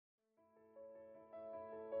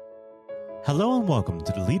Hello and welcome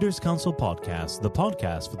to the Leaders Council podcast, the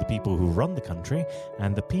podcast for the people who run the country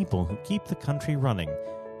and the people who keep the country running.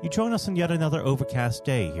 You join us on yet another overcast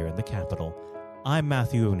day here in the capital. I'm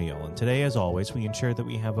Matthew O'Neill, and today, as always, we ensure that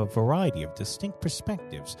we have a variety of distinct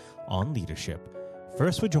perspectives on leadership.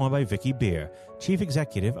 First, we're joined by Vicky Beere, Chief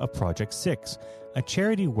Executive of Project 6, a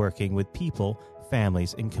charity working with people,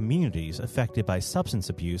 families, and communities affected by substance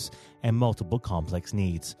abuse and multiple complex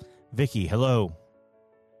needs. Vicky, hello.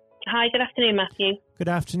 Hi, good afternoon, Matthew. Good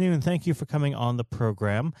afternoon. Thank you for coming on the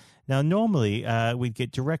program. Now, normally we'd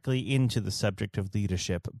get directly into the subject of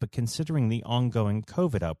leadership, but considering the ongoing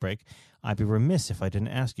COVID outbreak, I'd be remiss if I didn't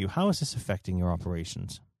ask you, how is this affecting your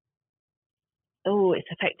operations? Oh, it's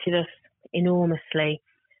affected us enormously.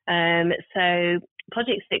 So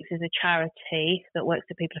Project 6 is a charity that works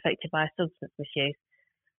with people affected by substance misuse,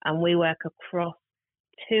 and we work across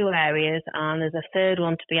two areas, and there's a third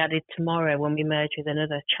one to be added tomorrow when we merge with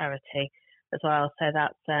another charity as well. So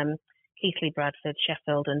that's Keighley, Bradford,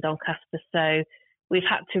 Sheffield and Doncaster. So we've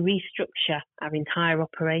had to restructure our entire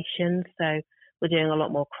operations. So we're doing a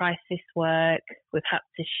lot more crisis work. We've had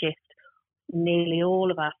to shift nearly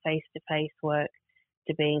all of our face-to-face work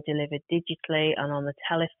to being delivered digitally and on the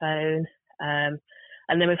telephone.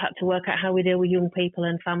 And then we've had to work out how we deal with young people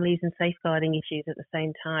and families and safeguarding issues at the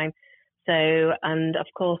same time. So, and of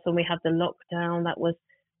course, when we had the lockdown,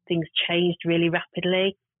 things changed really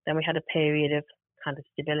rapidly. Then we had a period of kind of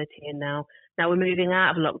stability, and now we're moving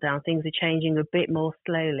out of lockdown. Things are changing a bit more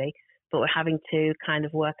slowly, but we're having to kind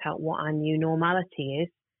of work out what our new normality is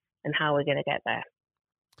and how we're going to get there.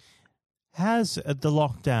 Has the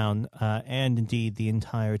lockdown and indeed the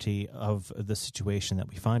entirety of the situation that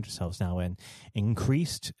we find ourselves now in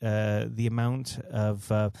increased the amount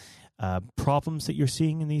of problems that you're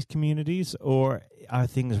seeing in these communities, or are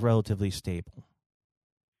things relatively stable?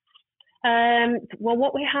 Well,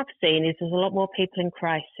 what we have seen is there's a lot more people in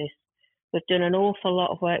crisis. We've done an awful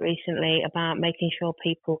lot of work recently about making sure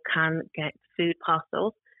people can get food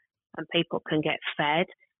parcels and people can get fed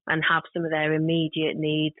and have some of their immediate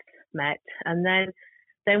needs met. And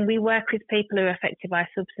then we work with people who are affected by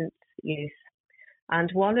substance use. And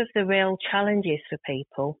one of the real challenges for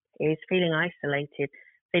people is feeling isolated,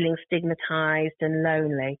 feeling stigmatized and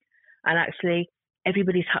lonely. And actually,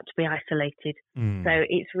 everybody's had to be isolated. So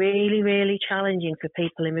it's really, really challenging for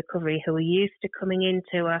people in recovery who are used to coming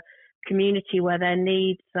into a community where their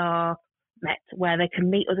needs are met, where they can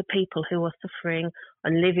meet other people who are suffering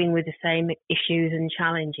and living with the same issues and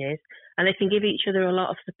challenges. And they can give each other a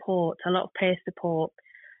lot of support, a lot of peer support.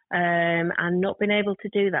 And not being able to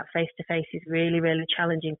do that face-to-face is really, really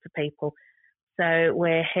challenging for people. So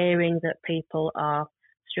we're hearing that people are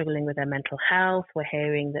struggling with their mental health. We're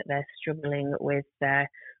hearing that they're struggling with their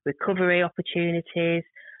recovery opportunities,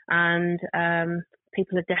 and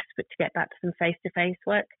people are desperate to get back to some face-to-face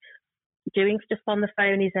work. Doing stuff on the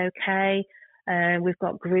phone is okay. We've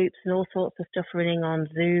got groups and all sorts of stuff running on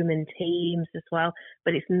Zoom and Teams as well,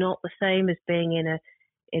 but it's not the same as being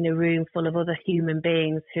in a room full of other human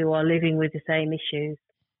beings who are living with the same issues.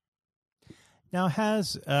 Now,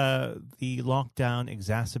 has the lockdown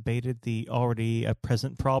exacerbated the already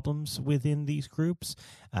present problems within these groups?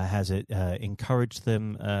 Has it encouraged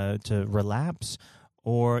them to relapse,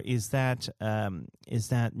 or is that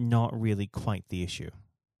not really quite the issue?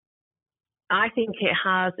 I think it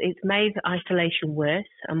has. It's made isolation worse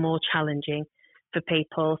and more challenging for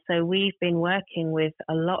people. So we've been working with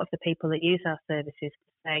a lot of the people that use our services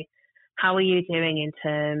to say, how are you doing in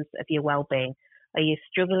terms of your well-being? Are you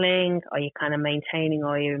struggling? Are you kind of maintaining?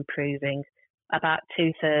 Or are you improving? About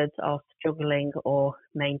 2/3 are struggling or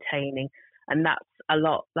maintaining, and that's a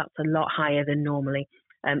lot higher than normally.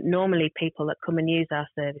 Normally, people that come and use our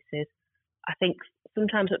services, I think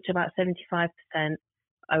sometimes up to about 75%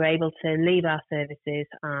 are able to leave our services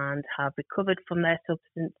and have recovered from their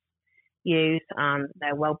substance use, and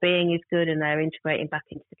their well-being is good, and they're integrating back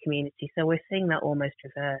into the community. So we're seeing that almost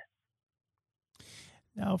reverse.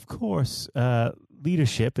 Now, of course,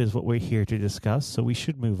 leadership is what we're here to discuss, so we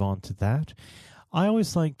should move on to that. I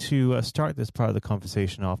always like to start this part of the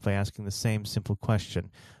conversation off by asking the same simple question.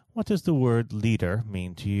 What does the word leader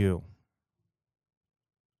mean to you?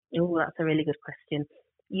 Oh, that's a really good question.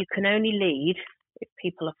 You can only lead if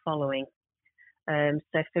people are following.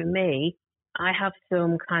 So for me, I have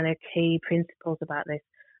some kind of key principles about this.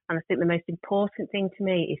 And I think the most important thing to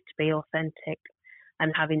me is to be authentic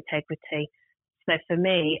and have integrity. So for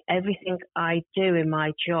me, everything I do in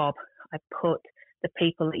my job, I put the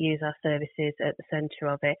people that use our services at the centre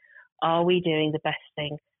of it. Are we doing the best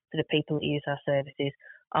thing for the people that use our services?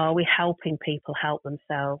 Are we helping people help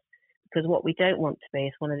themselves? Because what we don't want to be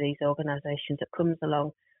is one of these organisations that comes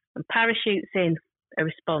along and parachutes in a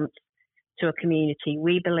response to a community.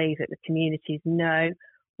 We believe that the communities know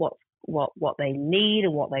what they need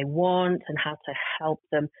and what they want and how to help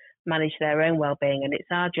them manage their own well-being. And it's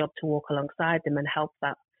our job to walk alongside them and help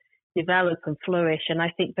that develop and flourish. And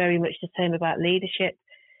I think very much the same about leadership.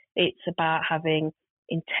 It's about having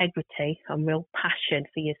integrity and real passion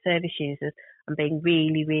for your service users and being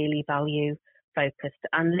really, really value focused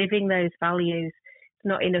and living those values. It's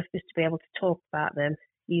not enough just to be able to talk about them.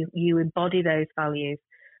 You embody those values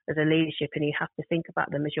as a leadership, and you have to think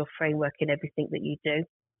about them as your framework in everything that you do.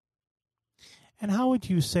 And how would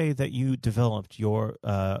you say that you developed your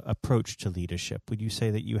approach to leadership? Would you say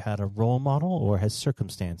that you had a role model, or has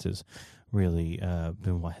circumstances really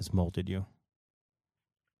been what has molded you?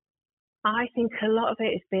 I think a lot of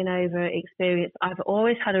it has been over experience. I've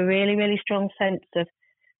always had a really, really strong sense of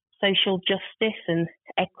social justice and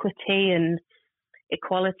equity and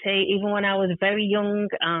equality. Even when I was very young,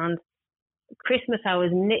 and Christmas, I was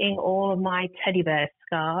knitting all of my teddy bear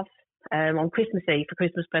scarves on Christmas Eve for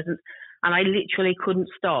Christmas presents, and I literally couldn't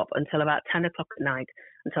stop until about 10 o'clock at night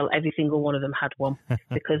until every single one of them had one.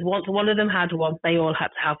 Because once one of them had one, they all had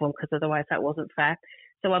to have one, because otherwise that wasn't fair.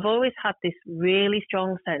 So I've always had this really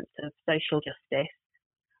strong sense of social justice.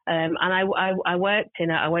 And I worked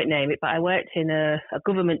in I won't name it, but I worked in a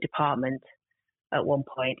government department at one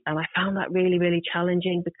point, and I found that really, really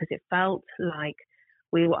challenging, because it felt like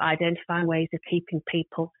we were identifying ways of keeping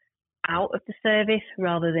people out of the service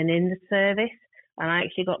rather than in the service. And I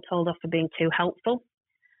actually got told off for being too helpful,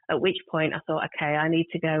 at which point I thought, okay, I need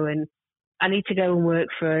to go and work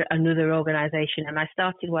for another organisation. And I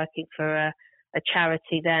started working for a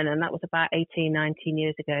charity then, and that was about 18, 19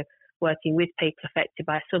 years ago, working with people affected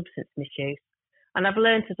by substance misuse. And I've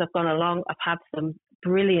learned as I've gone along, I've had some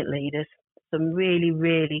brilliant leaders, some really,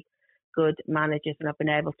 really good managers, and I've been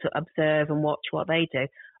able to observe and watch what they do.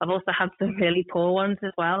 I've also had some really poor ones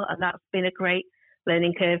as well, and that's been a great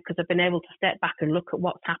learning curve, because I've been able to step back and look at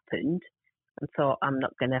what's happened and thought, I'm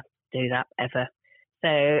not going to do that ever. So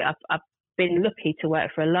I've been lucky to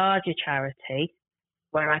work for a larger charity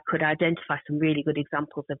where I could identify some really good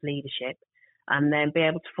examples of leadership and then be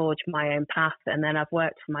able to forge my own path. And then I've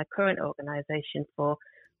worked for my current organisation for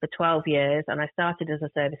 12 years, and I started as a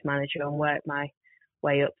service manager and worked my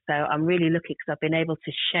way up. So I'm really lucky, because I've been able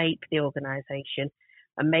to shape the organisation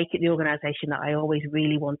and make it the organisation that I always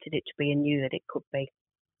really wanted it to be and knew that it could be.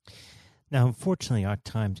 Now, unfortunately, our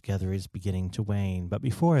time together is beginning to wane. But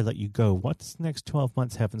before I let you go, what does the next 12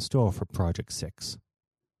 months have in store for Project 6?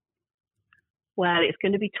 Well, it's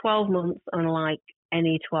going to be 12 months unlike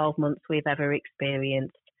any 12 months we've ever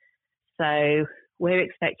experienced. So we're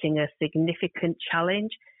expecting a significant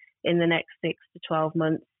challenge in the next 6 to 12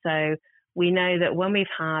 months. So we know that when we've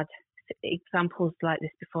had examples like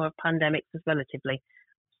this before of pandemics, there's relatively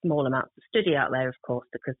small amounts of study out there, of course,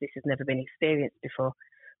 because this has never been experienced before.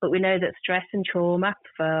 But we know that stress and trauma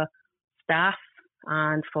for staff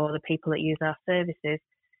and for the people that use our services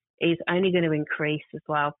is only going to increase as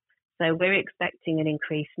well. So we're expecting an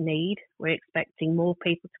increased need. We're expecting more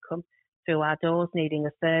people to come through our doors needing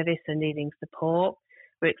a service and needing support.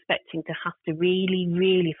 We're expecting to have to really,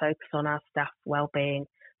 really focus on our staff well-being.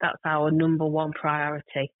 That's our number one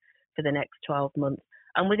priority for the next 12 months.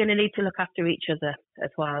 And we're going to need to look after each other as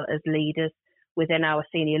well as leaders within our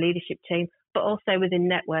senior leadership team, but also within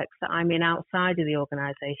networks that I'm in outside of the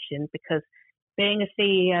organisation, because being a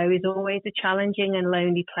CEO is always a challenging and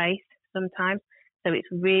lonely place sometimes. So it's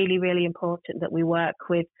really, really important that we work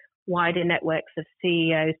with wider networks of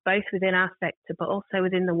CEOs, both within our sector, but also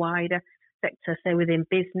within the wider sector, so within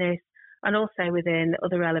business and also within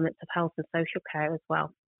other elements of health and social care as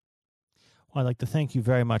well. Well, I'd like to thank you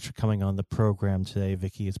very much for coming on the program today,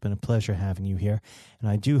 Vicky. It's been a pleasure having you here, and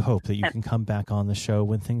I do hope that you can come back on the show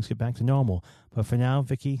when things get back to normal. But for now,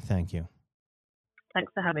 Vicky, thank you.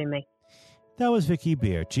 Thanks for having me. That was Vicky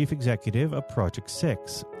Beere, Chief Executive of Project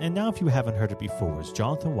 6. And now, if you haven't heard it before, is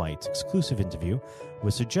Jonathan White's exclusive interview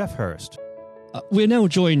with Sir Geoff Hurst. We're now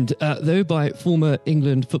joined, though, by former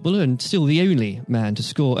England footballer and still the only man to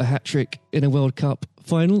score a hat-trick in a World Cup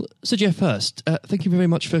final, Sir Geoff Hurst. Thank you very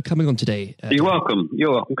much for coming on today. You're welcome.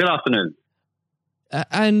 You're welcome. Good afternoon.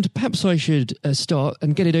 And perhaps I should start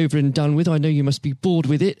and get it over and done with. I know you must be bored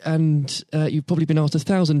with it, and you've probably been asked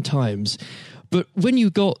 1,000 times. But when you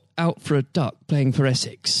got out for a duck playing for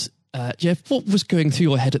Essex, Geoff, what was going through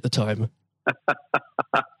your head at the time?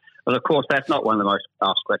 Well, of course, that's not one of the most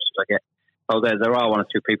asked questions I get. Oh, there are one or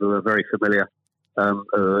two people who are very familiar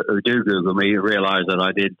who do Google me, who realise that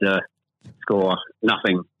I did score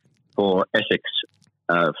nothing for Essex.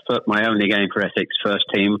 My only game for Essex first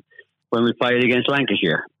team when we played against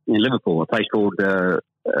Lancashire in Liverpool, a place called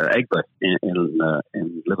Egbert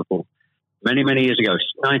in Liverpool many years ago,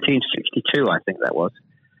 1962, I think that was.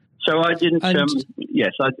 So I didn't. I didn't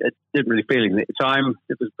really feel it at the time.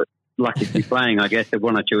 It was lucky to be playing, I guess. There were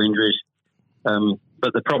one or two injuries,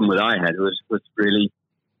 but the problem that I had was really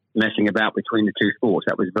messing about between the two sports.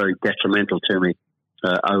 That was very detrimental to me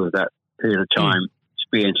over that period of time,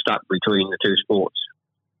 being stuck between the two sports.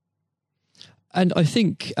 And I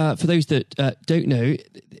think for those that don't know,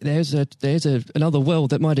 there's another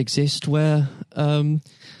world that might exist where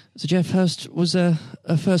Sir Geoff Hurst was a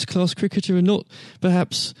first-class cricketer and not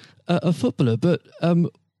perhaps a footballer. But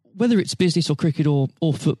whether it's business or cricket or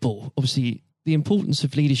football, obviously the importance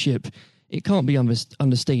of leadership, it can't be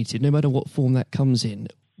understated, no matter what form that comes in.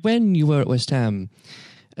 When you were at West Ham,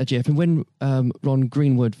 Geoff, and when Ron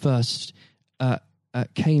Greenwood first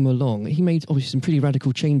came along, he made obviously some pretty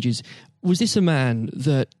radical changes. Was this a man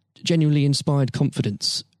that genuinely inspired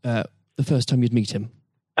confidence the first time you'd meet him?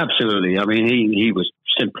 Absolutely. I mean, he was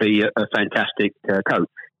simply a fantastic coach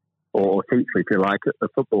or teacher, if you like, of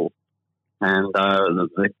football. And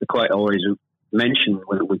the quite always mentioned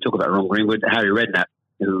when we talk about Ron Greenwood, Harry Redknapp,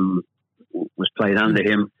 who was played under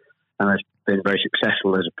him and has been very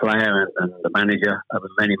successful as a player and the manager over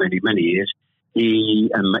many years. He's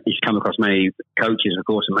come across many coaches, of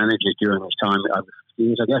course, and managers during his time over 50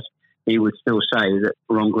 years, I guess. He would still say that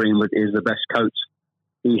Ron Greenwood is the best coach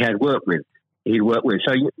he'd worked with.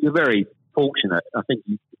 So you're very fortunate. I think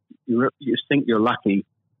you think you're lucky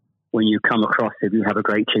when you come across, if you have a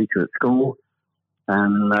great teacher at school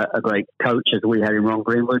and a great coach as we had in Ron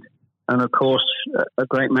Greenwood, and of course a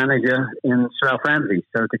great manager in Sir Alf Ramsey.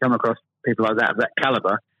 So to come across people like that of that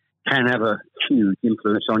calibre can have a huge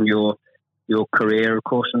influence on your career, of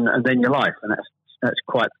course, and then your life, and that's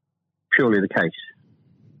quite purely the case.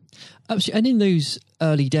 Absolutely. And in those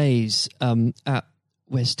early days at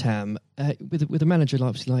West Ham, with a manager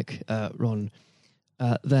like Ron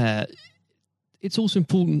there, it's also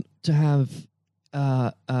important to have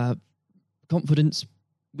confidence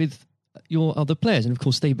with your other players, and of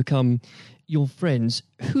course they become your friends.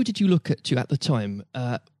 Who did you look at the time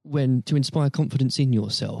when to inspire confidence in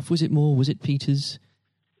yourself? Was it Peters?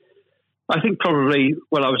 I think probably.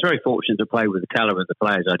 Well, I was very fortunate to play with the calibre of the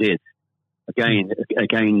players I did. Again,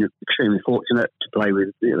 extremely fortunate to play with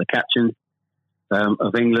the captain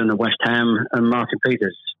of England and West Ham and Martin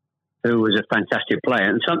Peters, who was a fantastic player.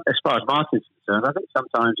 And as far as Martin's concerned, I think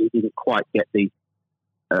sometimes he didn't quite get the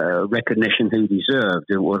recognition he deserved.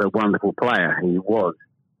 What a wonderful player he was.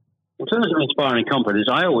 In terms of inspiring confidence,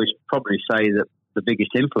 I always probably say that the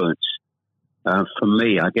biggest influence for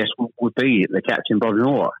me, I guess, would be the captain, Bobby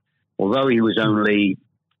Moore. Although he was only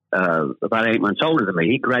about 8 months older than me,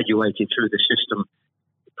 he graduated through the system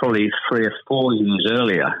probably 3 or 4 years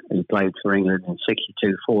earlier. He played for England in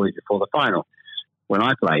 62, 4 years before the final when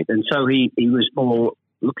I played. And so he was more,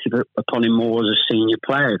 looked upon him more as a senior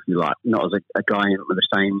player, if you like, not as a guy with the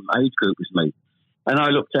same age group as me. And I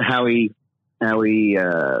looked at how he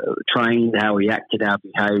trained, how he acted, how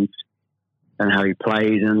he behaved, and how he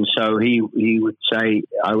played. And so he would say,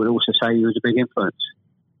 I would also say he was a big influence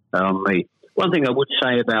on me. One thing I would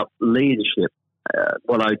say about leadership,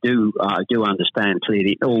 what I do understand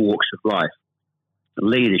clearly in all walks of life,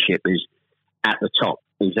 leadership is at the top,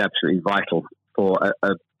 is absolutely vital for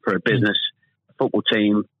a business, a football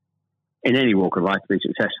team, in any walk of life to be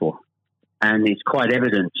successful. And it's quite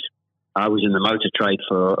evident. I was in the motor trade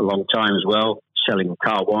for a long time as well, selling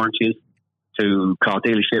car warranties to car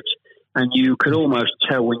dealerships. And you could almost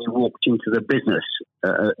tell when you walked into the business,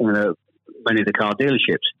 many of the car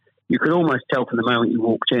dealerships, you could almost tell from the moment you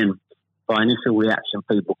walked in by initial reaction,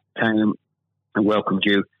 people came and welcomed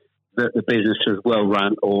you, that the business was well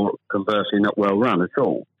run or conversely not well run at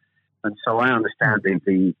all. And so I understand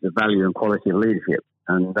the value and quality of leadership.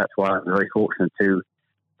 And that's why I'm very fortunate to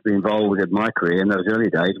be involved in my career in those early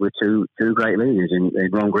days with two great leaders in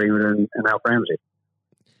Ron Greenwood and Alf Ramsey.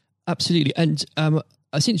 Absolutely. And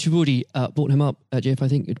since you've already brought him up, Geoff, I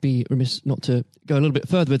think it'd be remiss not to go a little bit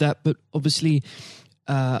further with that. But obviously,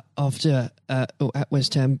 after at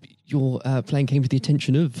West Ham, your playing came to the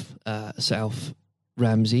attention of Sir Alf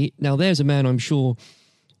Ramsey. Now, there's a man I'm sure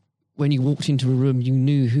when you walked into a room, you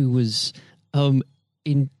knew who was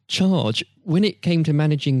in charge. When it came to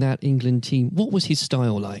managing that England team, what was his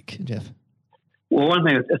style like, Geoff? Well,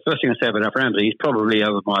 the first thing I say about Alf Ramsey, he's probably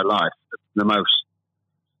over my life the most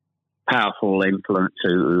powerful influence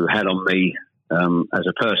who had on me as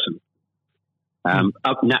a person.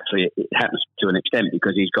 Naturally, it happens to an extent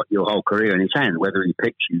because he's got your whole career in his hand. Whether he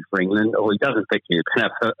picks you for England or he doesn't pick you, it can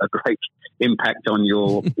have a great impact on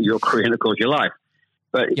your career and, of course, your life.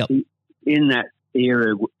 But in that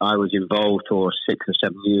era I was involved for 6 or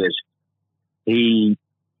 7 years, it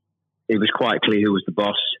was quite clear who was the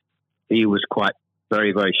boss. He was quite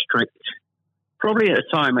very, very strict. Probably at the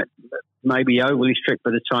time, maybe overly strict,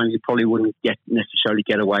 but at the time you probably wouldn't necessarily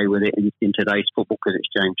get away with it in today's football because it's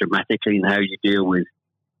changed dramatically in how you deal with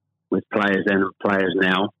players then and players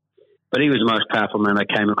now. But he was the most powerful man I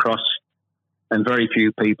came across, and very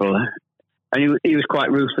few people. And he was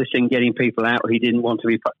quite ruthless in getting people out who didn't want to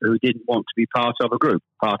be part of a group,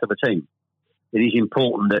 part of a team. It is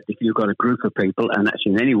important that if you've got a group of people, and that's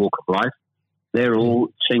in any walk of life, they're all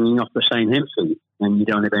singing off the same hymn sheet, and you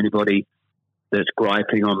don't have anybody that's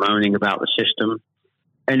griping or moaning about the system.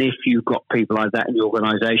 And if you've got people like that in the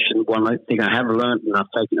organisation, one thing I have learned, and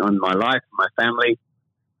I've taken it on in my life, my family,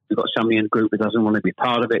 you've got somebody in a group that doesn't want to be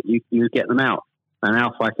part of it, you get them out. And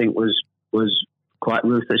Alf, I think, was quite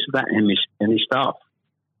ruthless with that in his staff.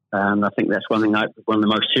 And I think that's one of the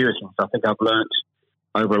most serious things I think I've learnt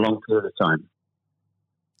over a long period of time.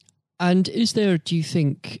 And is there, do you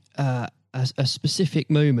think, a specific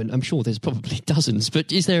moment, I'm sure there's probably dozens,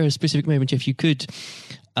 but is there a specific moment, if you could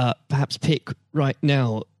perhaps pick right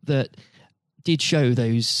now, that did show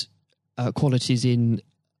those qualities in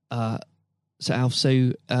Sir Alf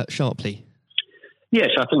so sharply? Yes,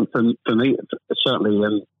 I think for me,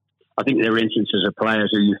 certainly, I think there are instances of players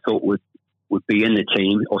who you thought would be in the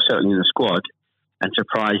team or certainly in the squad, and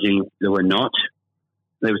surprising they were not.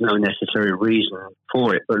 There was no necessary reason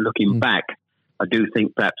for it, but looking back, I do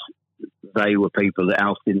think perhaps they were people that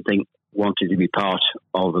Alf didn't think wanted to be part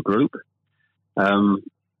of the group.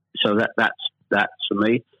 So that's for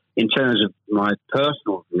me. In terms of my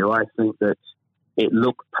personal view, I think that it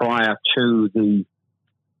looked prior to the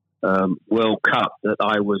World Cup that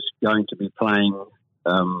I was going to be playing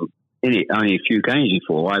in it. Only a few games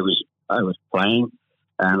before I was playing,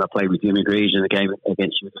 and I played with Jimmy Greaves in the game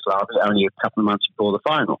against Yugoslavia only a couple of months before the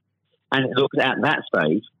final. And it looked at that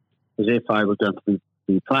stage as if I was going to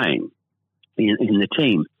be playing in the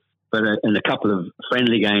team. But in a couple of more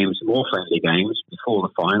friendly games before the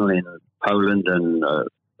final in Poland and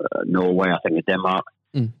Norway, I think, and Denmark,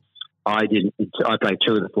 I played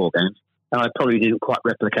 2 of the 4 games, and I probably didn't quite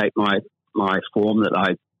replicate my form that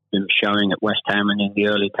I'd been showing at West Ham and in the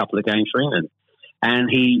early couple of games for England. And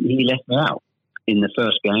he left me out in the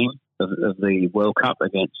first game of the World Cup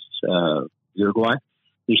against Uruguay.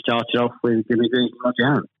 He started off with Jimmy Greaves and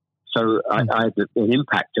Roger Hunt. So I had an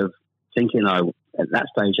impact of thinking at that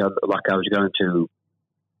stage I looked like I was going to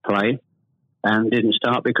play, and didn't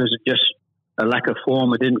start because of just a lack of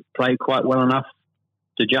form. I didn't play quite well enough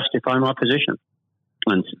to justify my position.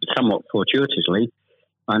 And somewhat fortuitously,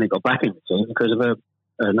 I only got back in the team because of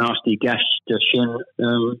a nasty gash to shin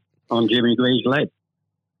on Jimmy Greaves' leg.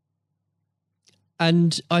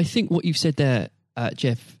 And I think what you've said there,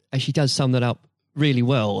 Jeff, actually does sum that up really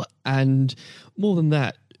well. And more than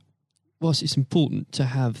that, whilst it's important to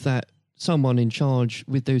have that someone in charge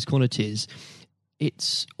with those qualities,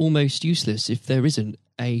 it's almost useless if there isn't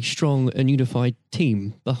a strong and unified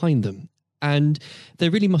team behind them. And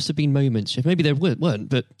there really must have been moments, maybe there weren't,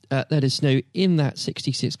 but let us know, in that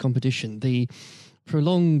 66 competition, the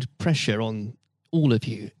prolonged pressure on all of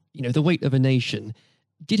you, the weight of a nation,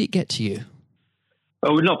 did it get to you?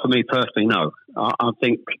 Oh, not for me personally, no. I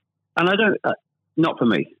think, and I don't, not for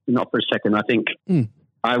me, not for a second. I think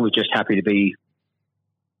I was just happy to be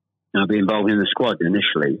involved in the squad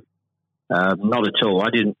initially. Not at all.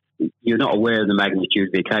 You're not aware of the magnitude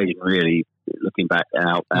of the occasion, really, looking back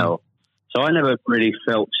out. So I never really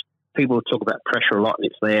felt, people talk about pressure a lot and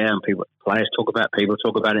it's there, and players talk about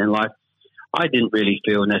it in life. I didn't really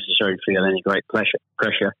necessarily feel any great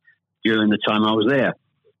pressure during the time I was there.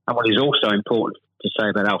 And what is also important to say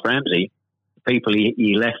about Alf Ramsey, the people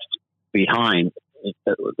he left behind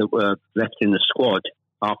that were left in the squad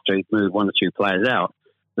after he'd moved 1 or 2 players out,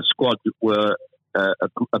 the squad were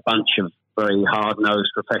a bunch of very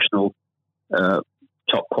hard-nosed, professional,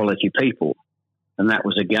 top-quality people. And that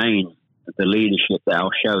was, again, the leadership that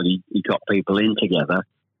Al showed. He got people in together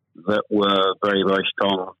that were very, very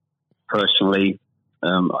strong personally.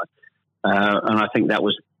 And I think that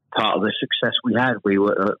was part of the success we had. We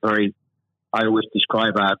were I always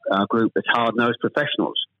describe our group as hard-nosed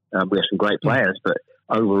professionals. We have some great players, but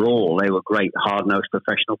overall they were great hard-nosed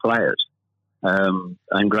professional players.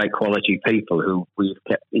 And great quality people who we've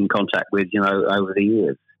kept in contact with, over the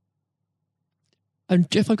years. And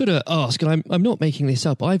Jeff, I've got to ask, and I'm not making this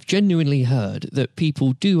up, I've genuinely heard that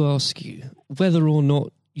people do ask you whether or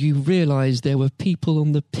not you realise there were people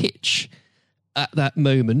on the pitch at that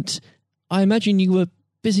moment. I imagine you were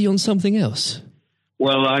busy on something else.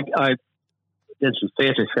 Well, I did some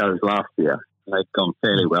theatre shows last year they've gone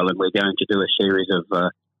fairly well, and we're going to do a series of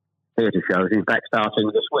theatre shows, in fact, starting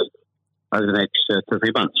this week, over the next 2 or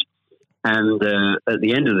 3 months. And at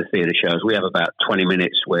the end of the theatre shows, we have about 20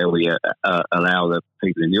 minutes where we allow the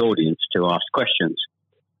people in the audience to ask questions.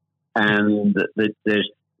 And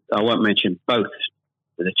I won't mention both.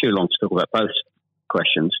 They're too long to talk about both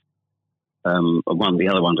questions. The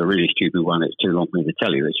other one's a really stupid one. It's too long for me to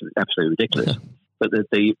tell you. It's absolutely ridiculous. But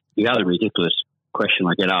the other ridiculous question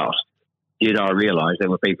I get asked, did I realise there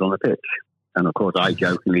were people on the pitch? And of course I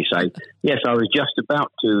jokingly say, yes, I was just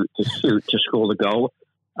about to shoot to score the goal.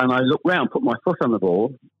 And I looked round, put my foot on the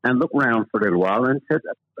ball and looked round for a little while and said,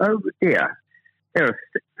 oh dear, there are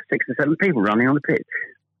 6 or 7 people running on the pitch.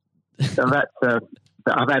 So that's,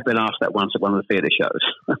 I've been asked that once at one of the theatre shows.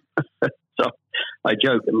 So I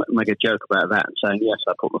make a joke about that and saying, yes,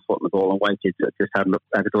 I put my foot on the ball and waited, just had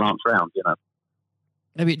a glance round, you know.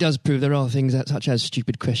 Maybe it does prove there are things such as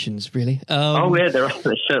stupid questions, really. Oh, yeah, there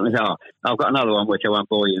certainly are. I've got another one which I won't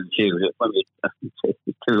bore you with.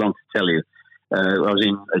 It's too long to tell you. I was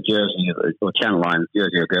in a Jersey, or Channel Line,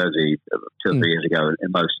 Jersey or Guernsey, 2 or 3 years ago,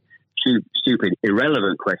 and most stupid,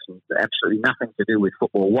 irrelevant questions, absolutely nothing to do with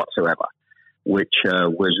football whatsoever, which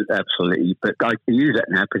was absolutely, but I can use that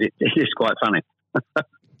now because it is quite funny.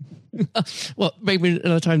 Well, maybe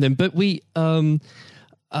another time then, but we... well,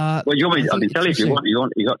 you want me? I can tell you if you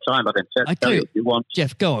want. You got time? I can tell you if you want.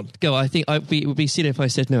 Jeff, go on. I think it would be silly if I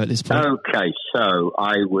said no at this point. Okay, so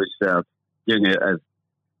I was doing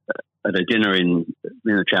at a dinner in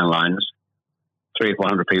the Channel Lines, 300 or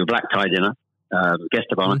 400 people, black tie dinner, guest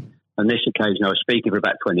of honour. On this occasion, I was speaking for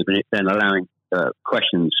about 20 minutes, then allowing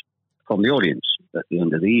questions from the audience at the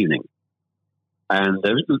end of the evening. And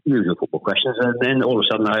there was usual football questions, and then all of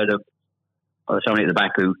a sudden I had somebody at the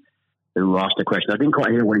back who asked a question. I didn't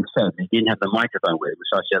quite hear what he said. He didn't have the microphone with him.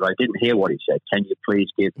 So I said, I didn't hear what he said. Can you please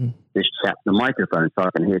give this chap the microphone so I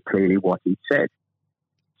can hear clearly what he said?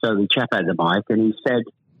 So the chap had the mic and he said,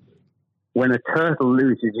 when a turtle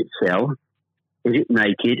loses its shell, is it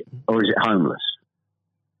naked or is it homeless?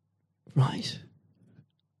 Right.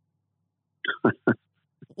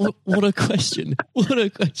 What a question. What a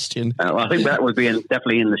question. I think that would be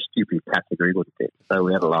definitely in the stupid category, wouldn't it? So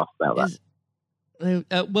we had a laugh about that.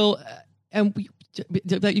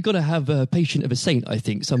 You've got to have a patient of a saint, I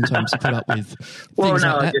think, sometimes to put up with things like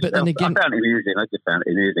that. But then again, I found it amusing. I just found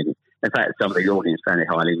it amusing. In fact, some of the audience found it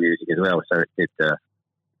highly amusing as well. So it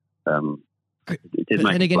did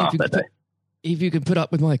make me laugh that day. If you can put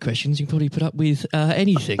up with my questions, you can probably put up with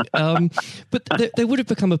anything. But there would have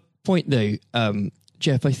become a point, though,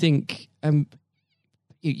 Jeff. I think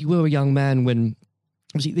you were a young man when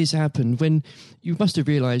obviously this happened, when you must have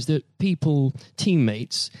realised that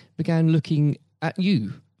teammates, began looking at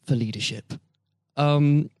you for leadership.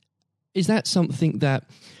 Is that something that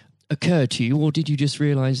occurred to you, or did you just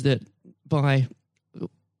realise that by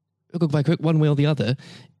one way or the other,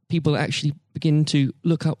 people actually begin to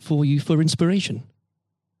look up for you for inspiration?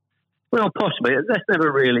 Well, possibly. That's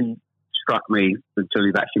never really struck me until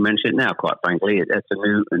you've actually mentioned it now, quite frankly. It's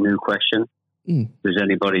a new question. Does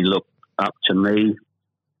anybody look up to me?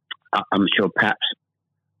 I'm sure perhaps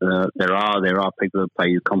there are people who pay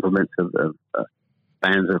you compliments of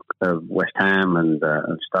fans of West Ham and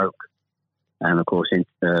Stoke, and of course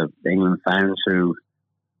England fans who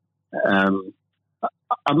I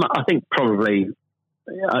think probably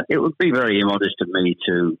it would be very immodest of me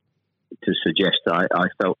to suggest that I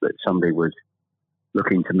felt that somebody was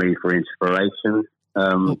looking to me for inspiration.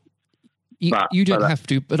 You don't have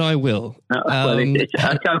to, but I will. Well, it's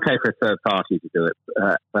okay for a third party to do it.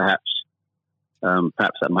 Perhaps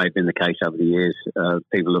that may have been the case over the years.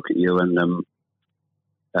 People look at you and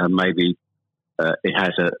maybe it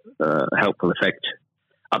has a helpful effect.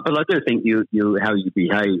 But I do think you how you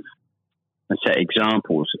behave and set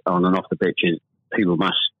examples on and off the pitches, people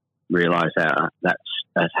must realise that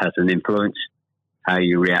has an influence. How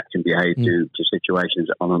you react and behave to situations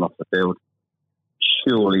on and off the field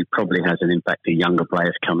surely probably has an impact to younger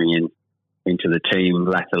players coming into the team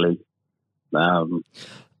latterly.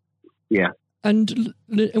 Yeah. And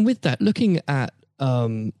with that, looking at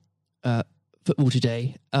football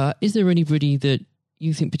today, is there anybody that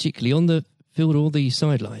you think particularly on the field or the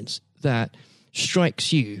sidelines that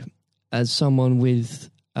strikes you as someone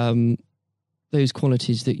with those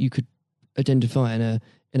qualities that you could identify in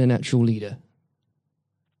a natural leader?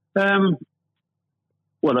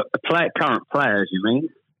 Well, current players, you mean?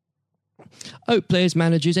 Oh, players,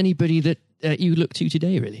 managers, anybody that you look to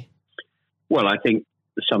today, really? Well, I think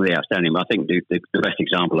some of the outstanding. I think the best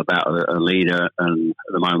example about a leader at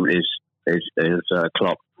the moment is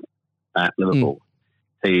Klopp at Liverpool.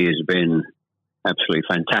 He has been absolutely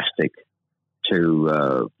fantastic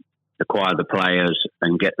to acquire the players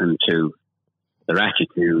and get them to their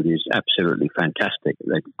attitude is absolutely fantastic.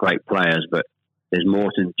 They're great players, but there's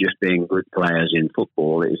more than just being good players in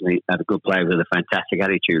football. It is have a good player with a fantastic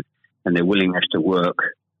attitude, and their willingness to work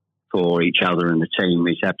for each other and the team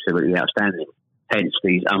is absolutely outstanding. Hence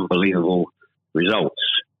these unbelievable results.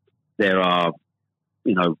 There are,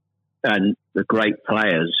 and the great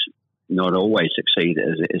players not always succeed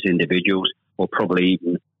as individuals, or probably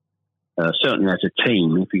even certainly as a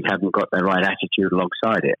team if you haven't got the right attitude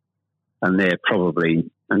alongside it. And they're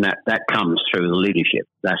probably, and that comes through the leadership.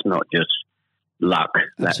 That's not just luck.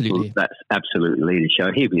 Absolutely. That's absolutely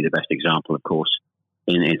leadership. He'd be the best example, of course,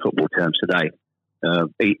 in football terms today,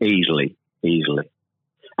 easily.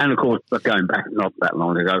 And of course, going back not that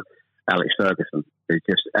long ago, Alex Ferguson is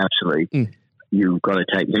just absolutely. You've got to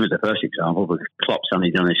take him as the first example, because Klopp's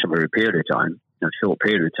only done this over a period of time, a short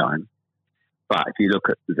period of time. But if you look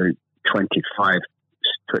at the 26,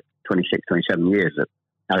 27 years that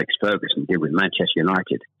Alex Ferguson did with Manchester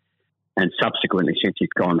United, and subsequently since he's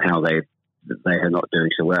gone, how they are not doing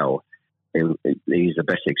so well. He's the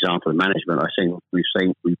best example of management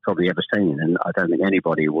we've probably ever seen, and I don't think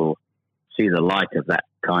anybody will see the light of that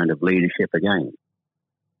kind of leadership again.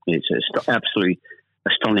 It's absolutely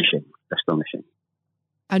astonishing.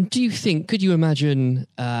 And do you think, could you imagine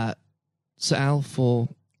Sir Alf or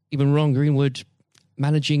even Ron Greenwood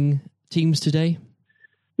managing teams today?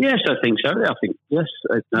 Yes, I think so. I think, yes,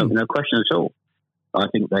 no question at all. I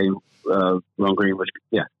think Ron Greenwood,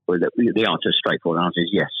 well, the answer, straightforward answer is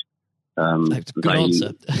yes. That's a good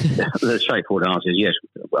answer. The straightforward answer is yes.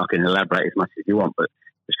 I can elaborate as much as you want, but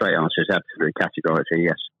the straight answer is absolutely categorically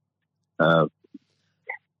yes.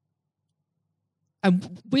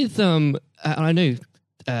 And with, I know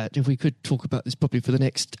if we could talk about this probably for the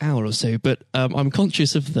next hour or so, but I'm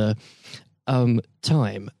conscious of the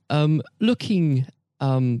time. Looking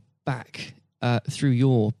back through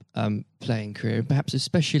your playing career, perhaps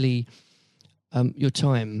especially your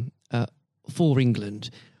time for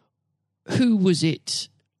England, who was it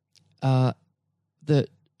that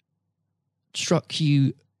struck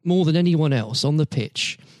you more than anyone else on the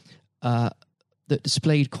pitch that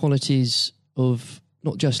displayed qualities of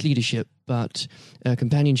not just leadership but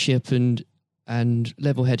companionship and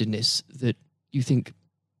level-headedness that you think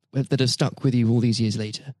that have stuck with you all these years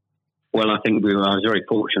later? Well, I think I was very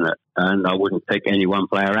fortunate, and I wouldn't pick any one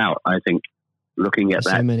player out. I think looking at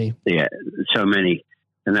that, so many,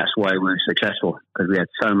 and that's why we were successful, because we had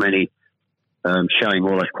so many showing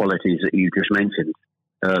all those qualities that you just mentioned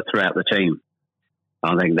throughout the team.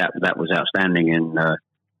 I think that was outstanding, and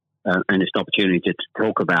it's an opportunity to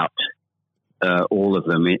talk about all of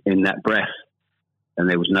them in that breath. And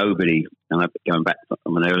there was nobody. And going back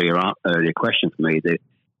from an earlier question for me,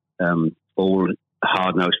 all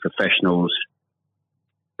hard-nosed professionals,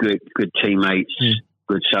 good teammates,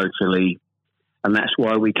 good socially, and that's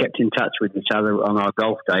why we kept in touch with each other on our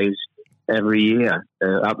golf days every year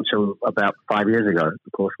up until about 5 years ago.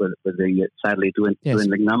 Of course, with the sadly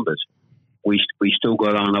dwindling numbers, we still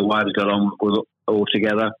got on. Our wives got on all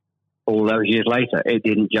together all those years later. It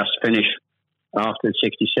didn't just finish after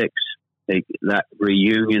 '66. That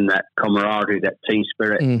reunion, that camaraderie, that team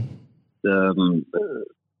spirit,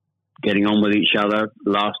 getting on with each other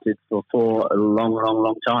lasted for a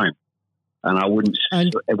long time. And I wouldn't,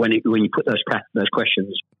 when you put those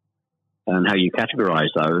questions and how you categorise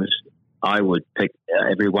those, I would pick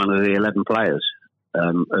every one of the 11 players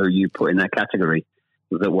who you put in that category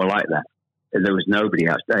that were like that. There was nobody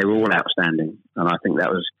else. They were all outstanding. And I think that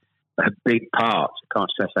was a big part. I can't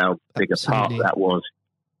stress how big a part that was.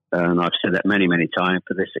 And I've said that many times,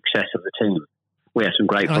 for the success of the team. We had some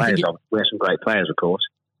great players. We had some great players, of course,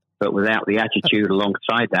 but without the attitude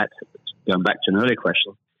alongside that, going back to an earlier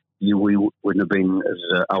question, we wouldn't have been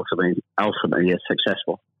as ultimately as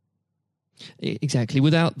successful. Exactly.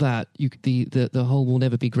 Without that, the whole will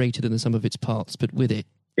never be greater than the sum of its parts. But with it,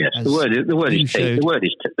 yes, the word is team.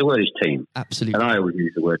 The word is team. Absolutely. And I always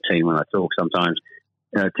use the word team when I talk. Sometimes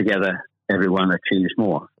together, everyone achieves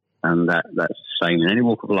more. And that's the same in any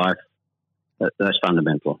walk of life. That's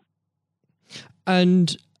fundamental.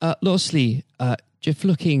 And lastly, Jeff,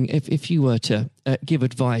 looking, if you were to give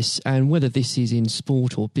advice, and whether this is in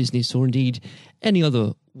sport or business or indeed any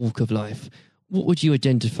other walk of life, what would you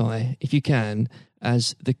identify, if you can,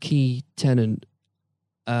 as the key tenet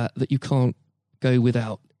that you can't go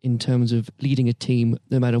without in terms of leading a team,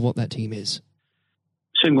 no matter what that team is?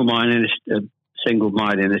 Single-mindedness,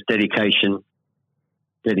 dedication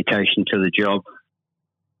to the job,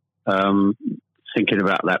 thinking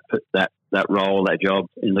about that role, that job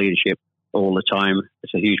in leadership all the time.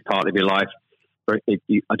 It's a huge part of your life.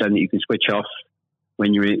 I don't think you can switch off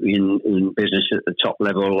when you're in business at the top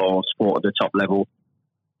level or sport at the top level.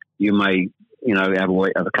 You may, have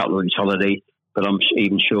a couple of weeks holiday, but I'm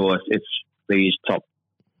even sure if these top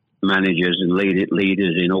managers and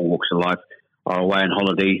leaders in all walks of life are away on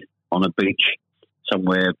holiday on a beach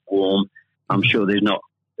somewhere warm, I'm sure they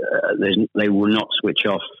will not switch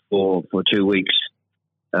off for 2 weeks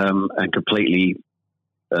and completely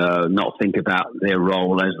not think about their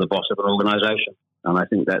role as the boss of an organisation. And I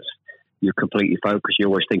think you're completely focused. You're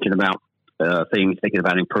always thinking about things, thinking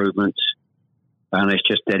about improvements, and it's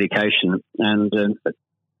just dedication and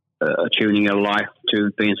tuning your life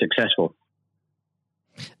to being successful.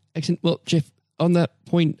 Excellent. Well, Jeff, on that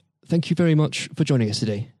point, thank you very much for joining us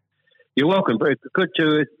today. You're welcome. Very good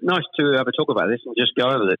nice to have a talk about this and just go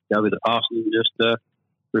over the past and just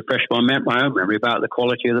refresh my own memory about the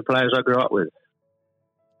quality of the players I grew up with.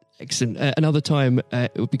 Excellent. Another time,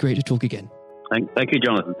 it would be great to talk again. Thank you,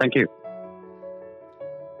 Jonathan. Thank you.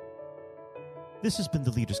 This has been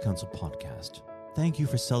the Leaders Council podcast. Thank you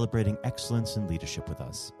for celebrating excellence in leadership with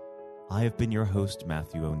us. I have been your host,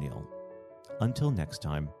 Matthew O'Neill. Until next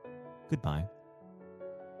time, goodbye.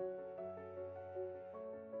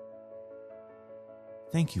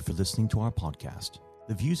 Thank you for listening to our podcast.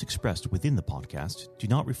 The views expressed within the podcast do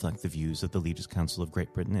not reflect the views of the Leaders Council of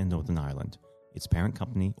Great Britain and Northern Ireland, its parent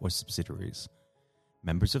company or subsidiaries,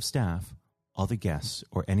 members of staff, other guests,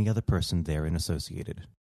 or any other person therein associated.